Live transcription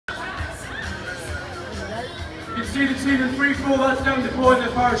see the team in free fall, that's them deploying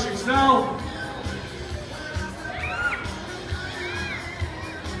their parachutes now.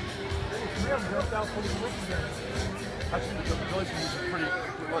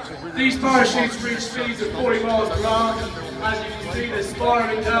 These parachutes reach speeds of 40 miles per hour. As you can see, they're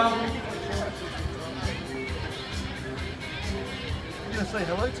spiraling down. I'm going to say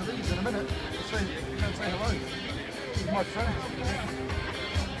hello to these in a minute. You're going to say hello. This is my friend.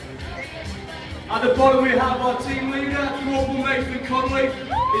 At the bottom we have our team leader, Corporal Nathan Conley.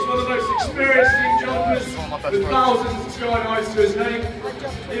 He's one of the most experienced team jumpers with thousands of skydives to his name.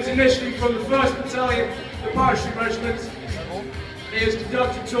 He was initially from the 1st Battalion, the Parachute Regiment. He has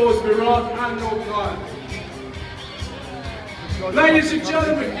conducted tours of Iraq and Northern Ireland. Ladies and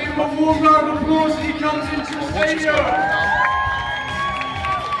gentlemen, give him a warm round of applause as he comes into the stadium.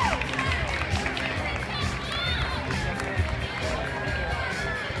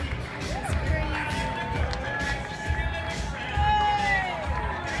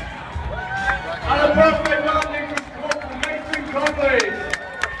 And a perfect landing from Corporal Nathan Conley.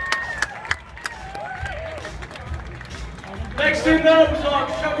 Next in there was our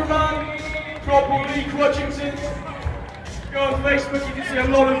cameraman, Corporal Lee Crutchington. Go on Facebook, you can see a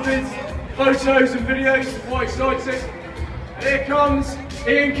lot of his photos and videos, it's quite exciting. And here comes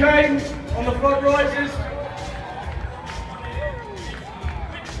Ian Kane on the front risers.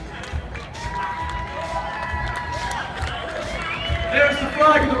 There's the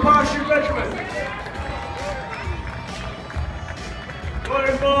flag of the Parachute Regiment.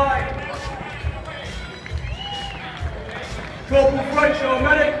 Going by Corporal French, our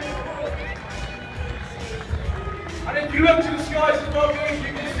medic. And if you look to the skies above you,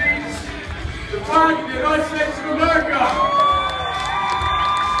 you can see the flag of the United States of America.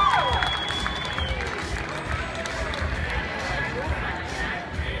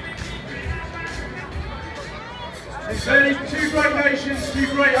 Clearly, two great nations, two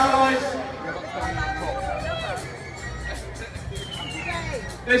great allies.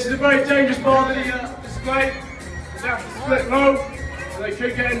 This is a very dangerous part of the display. They have to split low, so they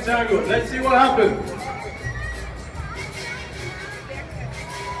could get entangled. Let's see what happens.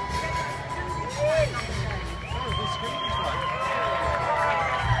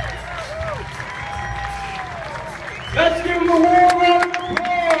 Let's give them a warm round